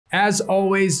As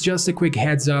always, just a quick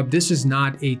heads up, this is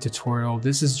not a tutorial.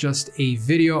 This is just a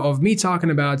video of me talking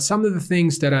about some of the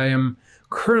things that I am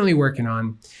currently working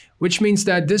on, which means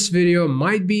that this video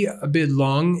might be a bit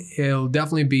long. It'll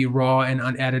definitely be raw and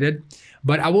unedited,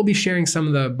 but I will be sharing some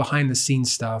of the behind the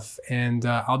scenes stuff, and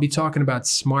I'll be talking about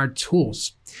smart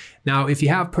tools. Now, if you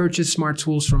have purchased smart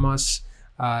tools from us,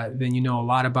 then you know a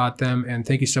lot about them, and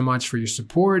thank you so much for your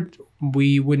support.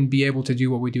 We wouldn't be able to do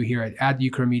what we do here at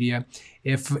Ukramedia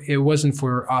if it wasn't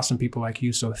for awesome people like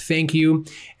you, so thank you.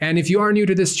 And if you are new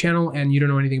to this channel and you don't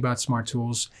know anything about smart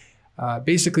tools,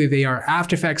 basically they are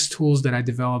After Effects tools that I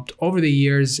developed over the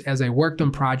years as I worked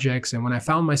on projects, and when I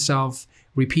found myself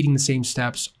repeating the same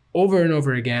steps over and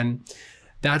over again,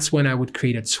 that's when I would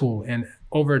create a tool. And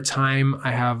over time,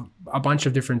 I have a bunch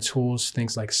of different tools,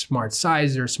 things like Smart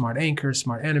Resizer, Smart Anchor,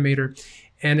 Smart Animator,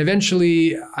 and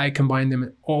eventually I combined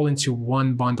them all into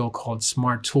one bundle called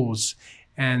Smart Tools.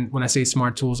 And when I say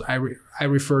Smart Tools, I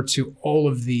refer to all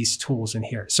of these tools in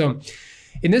here. So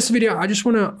in this video, I just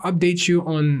want to update you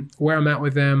on where I'm at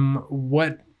with them,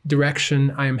 what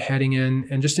direction I am heading in,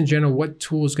 and just in general, what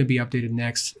tool is going to be updated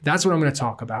next. That's what I'm going to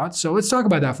talk about. So let's talk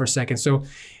about that for a second. So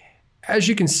as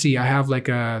you can see, I have like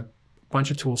a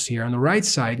bunch of tools here. On the right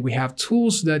side, we have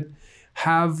tools that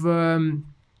have, I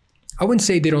wouldn't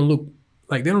say they don't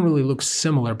really look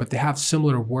similar, but they have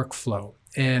similar workflow,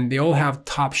 and they all have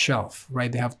top shelf,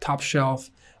 right? They have top shelf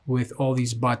with all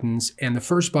these buttons, and the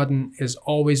first button is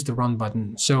always the run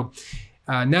button. So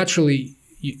naturally,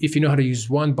 if you know how to use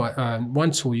one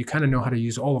tool, you kind of know how to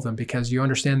use all of them, because you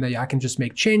understand that I can just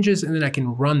make changes and then I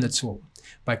can run the tool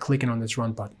by clicking on this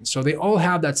run button. So they all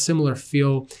have that similar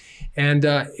feel, and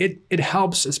it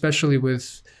helps, especially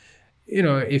with, you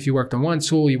know, if you worked on one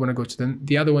tool, you want to go to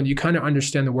the other one, you kind of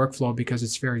understand the workflow because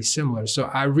it's very similar. So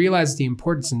I realized the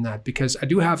importance in that, because I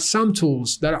do have some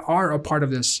tools that are a part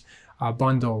of this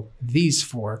bundle, these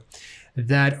four,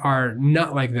 that are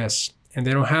not like this, and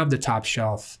they don't have the top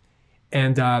shelf.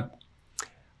 And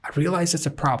I realized it's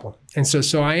a problem. And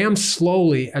so I am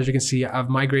slowly, as you can see, I've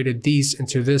migrated these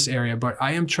into this area, but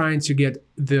I am trying to get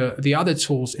the other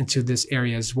tools into this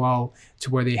area as well, to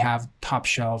where they have top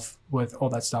shelf with all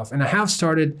that stuff. And I have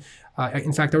started,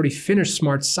 in fact, I already finished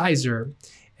Smart Resizer,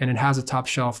 and it has a top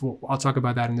shelf. I'll talk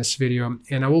about that in this video,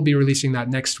 and I will be releasing that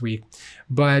next week.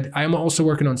 But I am also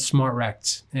working on Smart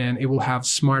Rect, and it will have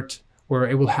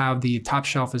it will have the top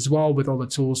shelf as well with all the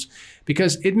tools,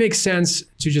 because it makes sense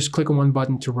to just click on one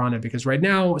button to run it. Because right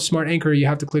now, Smart Anchor, you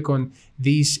have to click on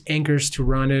these anchors to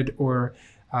run it, or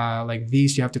like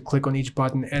these, you have to click on each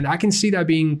button. And I can see that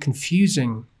being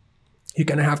confusing. You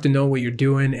kind of have to know what you're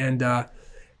doing. And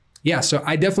yeah, so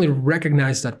I definitely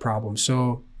recognize that problem.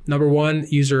 So number one,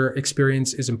 user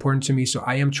experience is important to me. So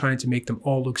I am trying to make them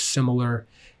all look similar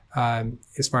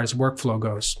as far as workflow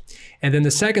goes. And then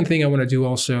the second thing I want to do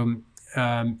also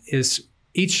is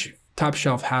each top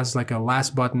shelf has like a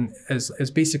last button as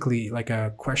basically like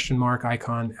a question mark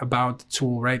icon about the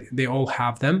tool, right? They all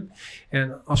have them,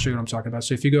 and I'll show you what I'm talking about.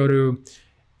 So if you go to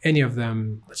any of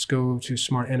them, let's go to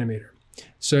Smart Animator.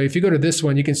 So if you go to this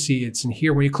one, you can see it's in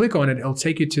here. When you click on it, it'll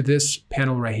take you to this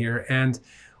panel right here. And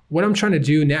what I'm trying to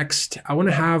do next, I want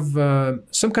to have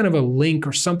some kind of a link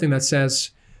or something that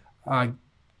says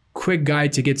quick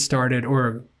guide to get started,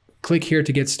 or click here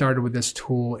to get started with this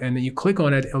tool. And then you click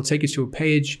on it, it'll take you to a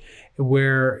page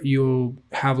where you'll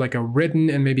have like a written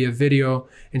and maybe a video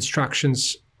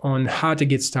instructions on how to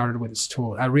get started with this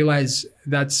tool. I realize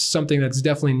that's something that's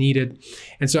definitely needed.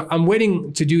 And so I'm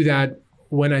waiting to do that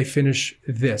when I finish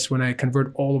this, when I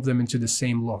convert all of them into the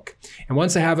same look. And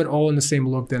once I have it all in the same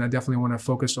look, then I definitely want to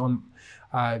focus on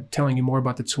telling you more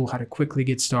about the tool, how to quickly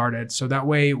get started. So that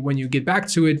way, when you get back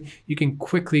to it, you can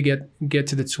quickly get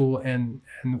to the tool and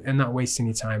not waste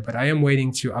any time. But I am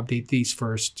waiting to update these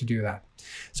first to do that.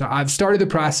 So I've started the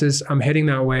process, I'm heading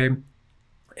that way.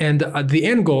 And the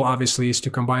end goal obviously is to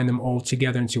combine them all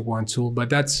together into one tool, but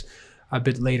that's a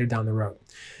bit later down the road.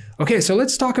 Okay, so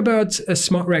let's talk about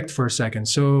Smart Rect for a second.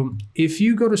 So if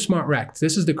you go to Smart Rect,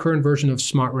 this is the current version of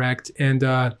Smart Rect,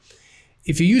 and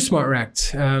if you use Smart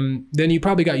Rect, then you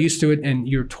probably got used to it and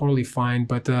you're totally fine.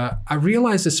 But I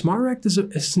realized the Smart Rect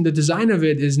the design of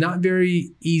it is not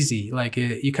very easy. Like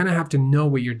you kind of have to know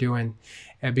what you're doing,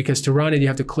 because to run it, you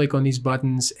have to click on these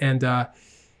buttons, and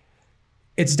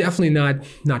it's definitely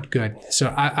not good.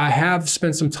 So I have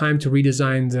spent some time to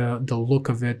redesign the look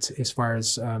of it as far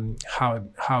as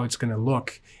how it's going to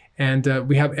look. And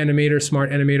we have Animator,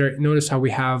 Smart Animator. Notice how we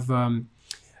have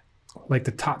like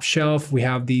the top shelf, we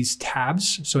have these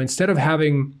tabs. So instead of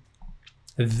having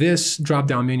this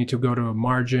drop-down menu to go to a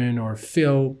margin or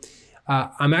fill,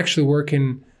 I'm actually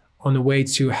working on the way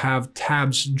to have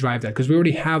tabs drive that, because we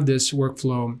already have this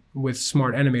workflow with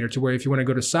Smart Animator to where if you want to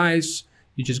go to size,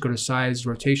 you just go to size,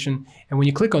 rotation, and when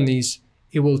you click on these,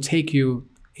 it will take you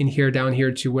in here, down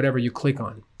here to whatever you click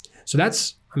on. So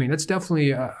that's, I mean, that's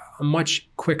definitely a much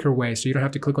quicker way. So you don't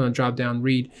have to click on the drop down,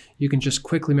 read. You can just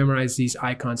quickly memorize these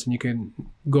icons and you can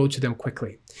go to them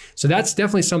quickly. So that's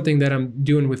definitely something that I'm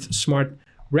doing with Smart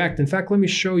Rect. In fact, let me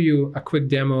show you a quick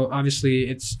demo. Obviously,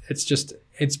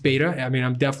 it's beta. I mean,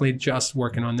 I'm definitely just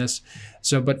working on this.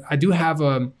 So, but I do have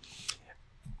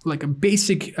like a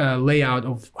basic layout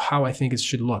of how I think it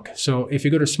should look. So if you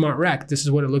go to Smart Rect, this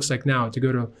is what it looks like now. To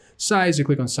go to size, you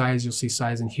click on size, you'll see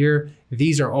size in here.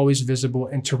 These are always visible.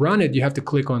 And to run it, you have to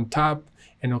click on top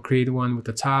and it'll create one with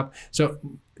the top. So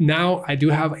now I do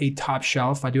have a top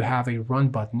shelf. I do have a run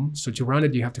button. So to run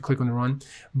it, you have to click on the run.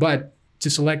 But to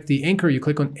select the anchor, you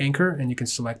click on anchor and you can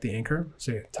select the anchor,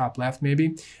 say top left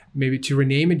maybe. Maybe to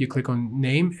rename it, you click on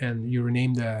name and you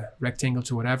rename the rectangle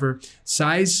to whatever.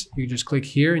 Size, you just click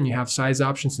here and you have size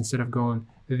options instead of going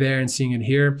there and seeing it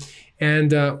here.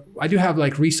 And I do have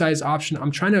like resize option. I'm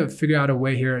trying to figure out a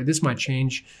way here. This might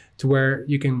change to where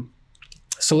you can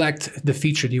select the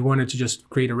feature. Do you want it to just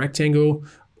create a rectangle?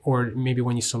 Or maybe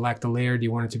when you select a layer, do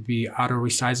you want it to be auto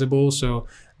resizable? So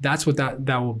that's what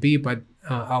that will be, but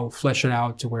I'll flesh it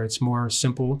out to where it's more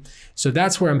simple. So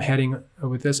that's where I'm heading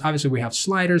with this. Obviously we have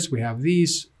sliders, we have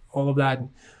these, all of that.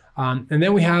 And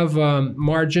then we have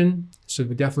margin. So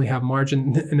we definitely have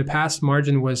margin. In the past,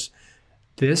 margin was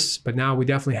this, but now we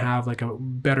definitely have like a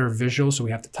better visual. So we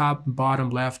have the top,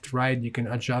 bottom, left, right. You can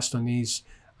adjust on these.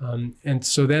 And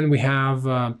so then we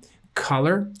have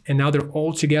color, and now they're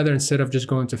all together instead of just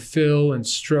going to fill and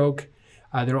stroke.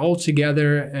 They're all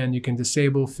together and you can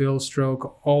disable, fill,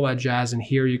 stroke, all that jazz. And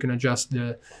here you can adjust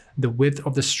the width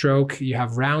of the stroke. You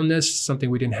have roundness, something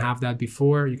we didn't have that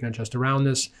before. You can adjust the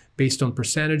roundness based on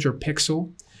percentage or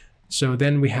pixel. So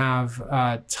then we have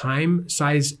time,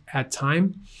 size at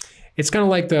time. It's kind of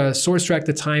like the source track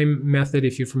to time method.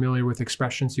 If you're familiar with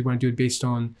expressions, you want to do it based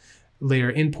on layer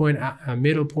in point,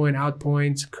 middle point, out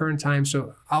point, current time.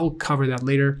 So I'll cover that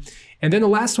later. And then the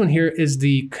last one here is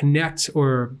the connect,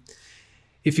 or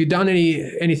if you've done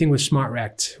anything with Smart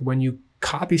Rect, when you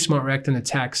copy Smart Rect in the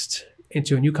text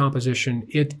into a new composition,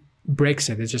 it breaks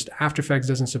it. It's just After Effects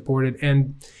doesn't support it.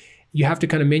 And you have to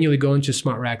kind of manually go into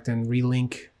Smart Rect and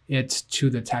relink it to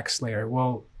the text layer.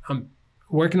 Well, I'm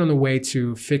working on the way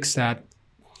to fix that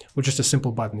with just a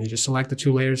simple button. You just select the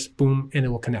two layers, boom, and it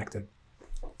will connect it.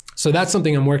 So that's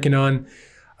something I'm working on,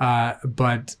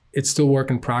 but it's still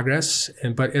work in progress.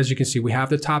 But as you can see, we have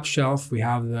the top shelf, we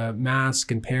have the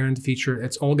mask and parent feature.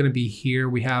 It's all going to be here.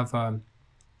 We have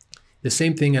the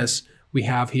same thing as we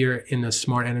have here in the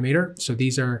Smart Animator. So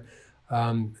these are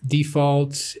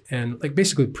default and like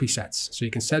basically presets. So you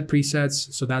can set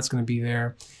presets. So that's going to be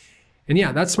there. And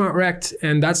yeah, that's Smart Rect,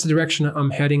 and that's the direction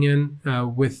I'm heading in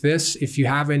with this. If you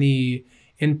have any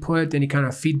input, any kind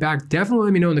of feedback, definitely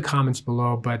let me know in the comments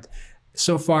below. But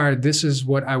so far, this is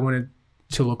what I wanted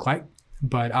to look like.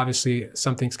 But obviously,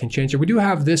 some things can change. We do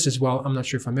have this as well. I'm not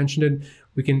sure if I mentioned it.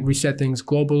 We can reset things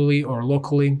globally or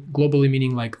locally. Globally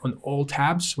meaning like on all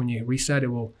tabs. When you reset, it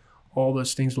will, all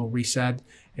those things will reset.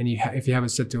 And if you have it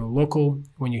set to a local,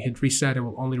 when you hit reset, it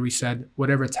will only reset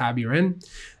whatever tab you're in.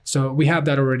 So we have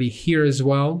that already here as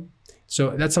well.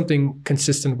 So that's something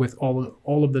consistent with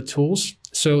all of the tools.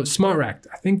 So Smart Rect,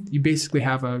 I think you basically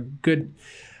have a good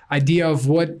idea of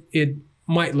what it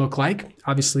might look like.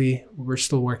 Obviously, we're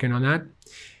still working on that.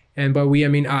 And by we, I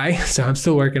mean I, so I'm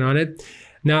still working on it.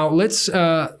 Now let's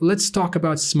talk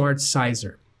about Smart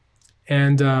Sizer.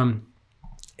 And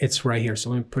it's right here.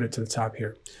 So let me put it to the top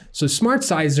here. So Smart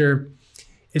Sizer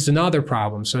is another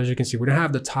problem. So as you can see, we don't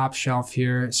have the top shelf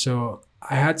here. So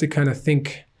I had to kind of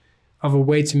think of a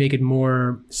way to make it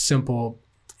more simple.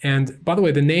 And by the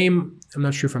way, the name, I'm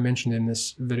not sure if I mentioned it in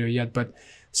this video yet, but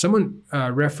someone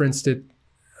referenced it.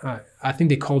 I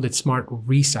think they called it Smart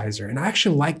Resizer. And I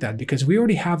actually like that because we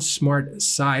already have Smart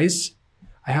Size.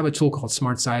 I have a tool called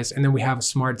Smart Size, and then we have a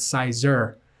Smart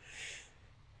Sizer.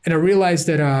 And I realized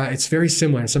that it's very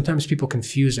similar, and sometimes people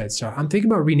confuse it. So I'm thinking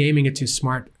about renaming it to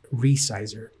Smart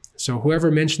Resizer. So whoever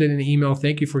mentioned it in the email,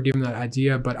 thank you for giving that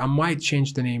idea, but I might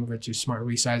change the name of it to Smart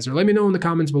Resizer. Let me know in the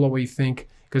comments below what you think,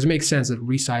 because it makes sense that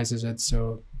resizes it,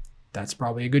 so that's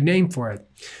probably a good name for it.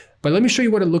 But let me show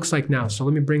you what it looks like now. So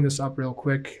let me bring this up real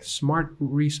quick. Smart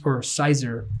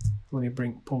Sizer. Let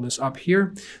me pull this up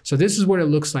here. So this is what it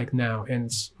looks like now, and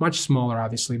it's much smaller,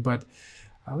 obviously, but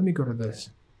let me go to this.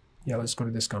 Yeah, let's go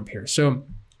to this comp here. So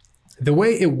the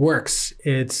way it works,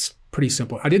 it's pretty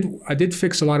simple. I did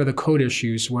fix a lot of the code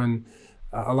issues when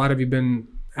a lot of you been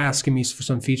asking me for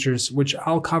some features, which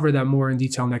I'll cover that more in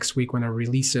detail next week when I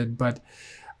release it. But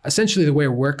essentially the way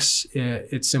it works,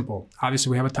 it's simple.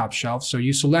 Obviously we have a top shelf. So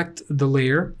you select the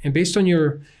layer, and based on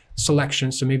your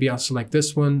selection, so maybe I'll select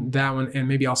this one, that one, and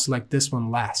maybe I'll select this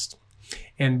one last.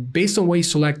 And based on what you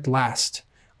select last,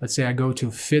 let's say I go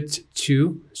to fit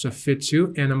to, so fit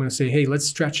to, and I'm gonna say, hey, let's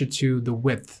stretch it to the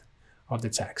width of the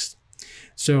text.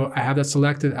 So I have that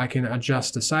selected. I can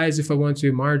adjust the size if I want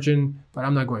to, margin, but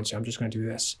I'm not going to. I'm just going to do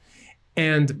this.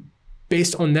 And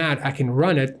based on that, I can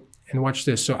run it and watch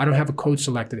this. So I don't have a code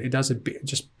selected. It does it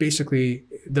just basically,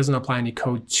 it doesn't apply any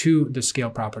code to the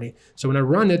scale property. So when I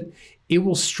run it, it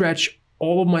will stretch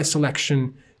all of my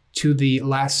selection to the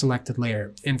last selected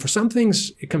layer. And for some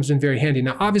things, it comes in very handy.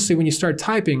 Now, obviously, when you start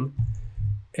typing,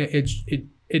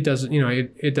 it doesn't, you know,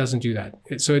 it doesn't do that.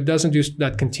 So it doesn't do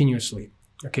that continuously.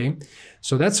 Okay,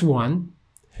 so that's one.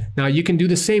 Now you can do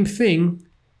the same thing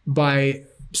by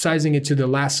sizing it to the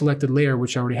last selected layer,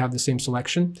 which I already have the same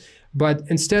selection. But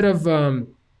instead of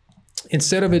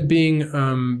it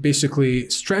being basically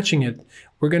stretching it,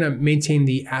 we're gonna maintain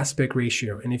the aspect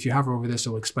ratio. And if you hover over this,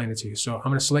 it'll explain it to you. So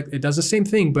I'm gonna select, it does the same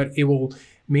thing, but it will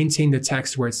maintain the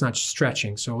text where it's not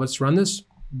stretching. So let's run this,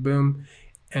 boom.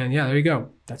 And yeah, there you go,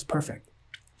 that's perfect.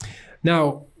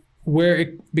 Now, where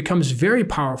it becomes very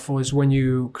powerful is when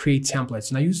you create templates.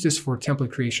 And I use this for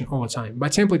template creation all the time. By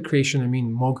template creation, I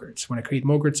mean Mogurts. When I create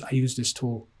Mogurts, I use this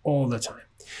tool all the time.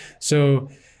 So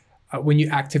when you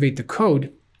activate the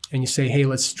code and you say, hey,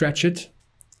 let's stretch it.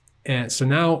 And so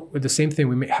now with the same thing,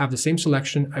 we have the same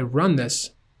selection. I run this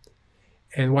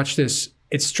and watch this.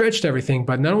 It stretched everything,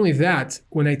 but not only that,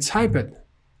 when I type it,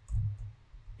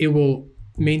 it will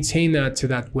maintain that to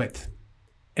that width.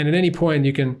 And at any point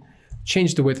you can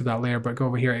change the width of that layer, but go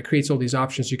over here, it creates all these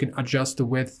options. You can adjust the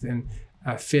width and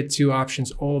fit to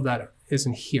options. All of that is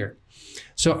in here.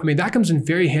 So, I mean, that comes in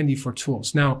very handy for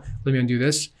tools. Now, let me undo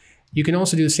this. You can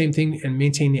also do the same thing and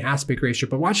maintain the aspect ratio,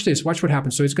 but watch this, watch what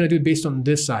happens. So it's gonna do it based on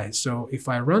this size. So if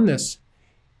I run this,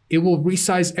 it will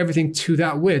resize everything to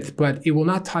that width, but it will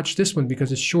not touch this one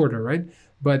because it's shorter, right?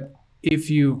 But if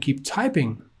you keep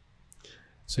typing,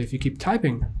 so if you keep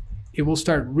typing, it will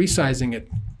start resizing it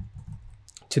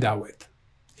to that width.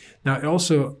 Now it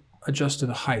also adjusts to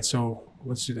the height. So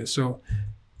let's do this. So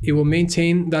it will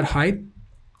maintain that height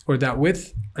or that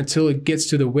width until it gets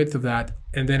to the width of that,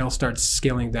 and then I'll start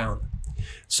scaling down.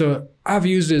 So I've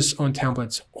used this on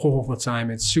templates all the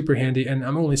time. It's super handy, and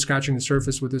I'm only scratching the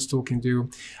surface what this tool can do.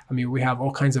 I mean, we have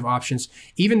all kinds of options,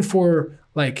 even for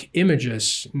like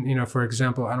images. You know, for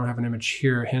example, I don't have an image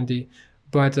here handy,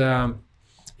 but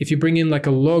if you bring in like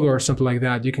a logo or something like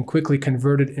that, you can quickly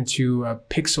convert it into a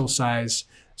pixel size.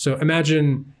 So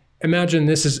imagine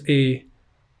this is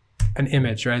an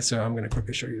image, right? So I'm gonna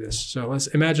quickly show you this. So let's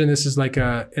imagine this is like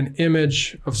an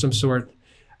image of some sort,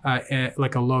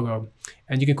 like a logo.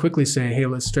 And you can quickly say, hey,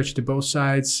 let's stretch to both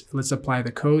sides. Let's apply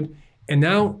the code. And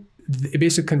now it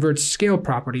basically converts scale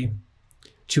property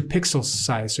to pixel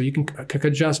size. So you can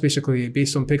adjust basically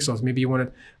based on pixels. Maybe you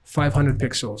wanted 500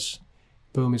 pixels.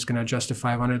 Boom, it's gonna adjust to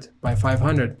 500 by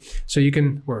 500. So you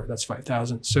can, or that's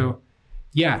 5,000. So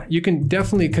yeah, you can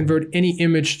definitely convert any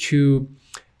image to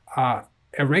a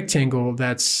rectangle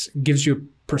that gives you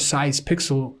a precise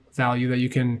pixel value that you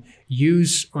can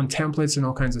use on templates and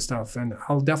all kinds of stuff. And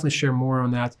I'll definitely share more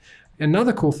on that.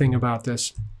 Another cool thing about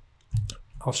this,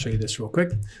 I'll show you this real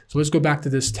quick. So let's go back to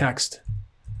this text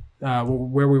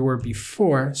where we were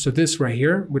before. So this right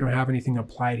here, we don't have anything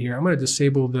applied here. I'm gonna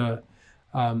disable the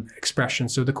expression.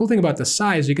 So the cool thing about the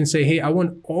size, you can say, hey, I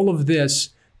want all of this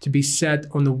to be set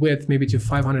on the width, maybe to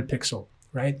 500 pixel,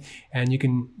 right? And you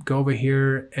can go over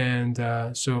here and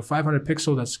so 500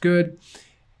 pixel, that's good.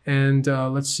 And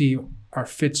let's see our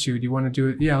fit to, do you want to do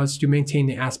it? Yeah, let's do maintain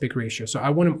the aspect ratio. So I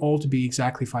want them all to be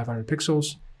exactly 500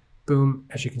 pixels. Boom,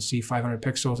 as you can see, 500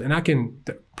 pixels. And I can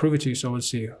prove it to you. So let's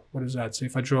see, what is that? So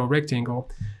if I draw a rectangle,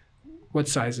 what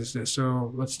size is this?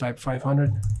 So let's type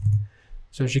 500.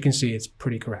 So as you can see, it's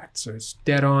pretty correct. So it's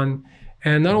dead on.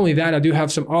 And not only that, I do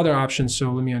have some other options.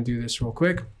 So let me undo this real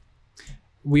quick.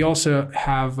 We also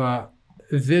have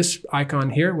this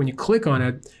icon here. When you click on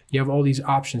it, you have all these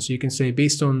options. So you can say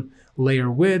based on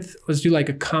layer width, let's do like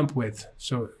a comp width.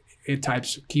 So it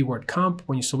types keyword comp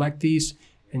when you select these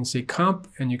and say comp,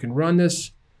 and you can run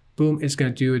this. Boom, it's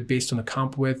gonna do it based on the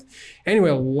comp width. Anyway,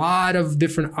 a lot of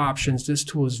different options. This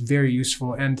tool is very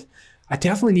useful, and I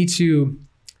definitely need to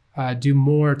do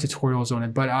more tutorials on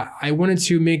it, but I wanted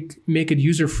to make it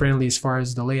user-friendly as far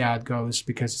as the layout goes,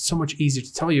 because it's so much easier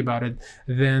to tell you about it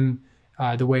than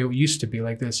the way it used to be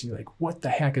like this. You're like, what the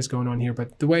heck is going on here?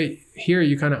 But the way here,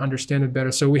 you kind of understand it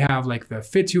better. So we have like the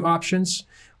fit to options,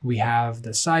 we have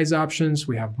the size options,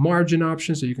 we have margin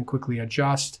options, so you can quickly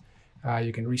adjust.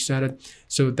 You can reset it.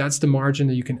 So that's the margin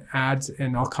that you can add,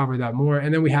 and I'll cover that more.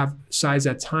 And then we have size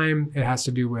at time. It has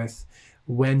to do with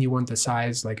when you want the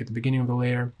size, like at the beginning of the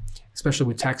layer, especially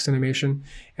with text animation.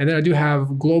 And then I do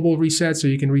have global reset, so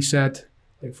you can reset,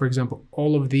 like for example,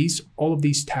 all of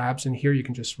these tabs in here. You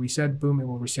can just reset, boom, it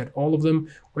will reset all of them.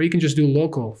 Or you can just do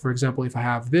local. For example, if I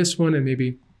have this one and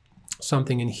maybe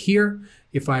something in here,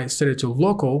 if I set it to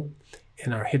local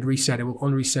and I hit reset, it will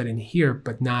only reset in here,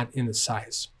 but not in the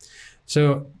size.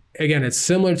 So again, it's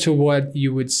similar to what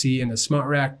you would see in the Smart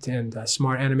Rect and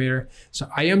Smart Animator. So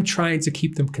I am trying to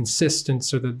keep them consistent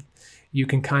so that you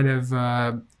can kind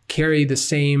of carry the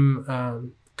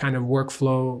same kind of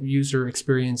workflow, user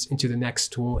experience into the next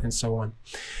tool and so on.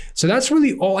 So that's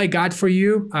really all I got for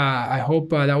you. I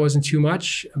hope that wasn't too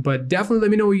much, but definitely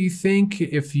let me know what you think.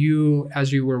 If you,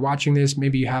 as you were watching this,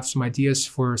 maybe you have some ideas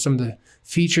for some of the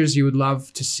features you would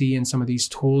love to see in some of these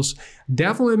tools,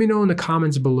 definitely let me know in the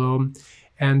comments below.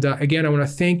 And again, I want to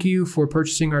thank you for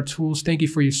purchasing our tools. Thank you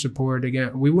for your support.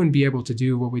 Again, we wouldn't be able to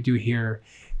do what we do here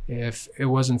if it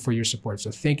wasn't for your support.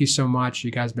 So thank you so much. You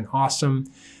guys have been awesome.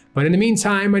 But in the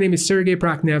meantime, my name is Sergey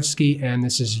Prakhnevsky, and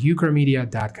this is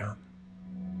ukramedia.com.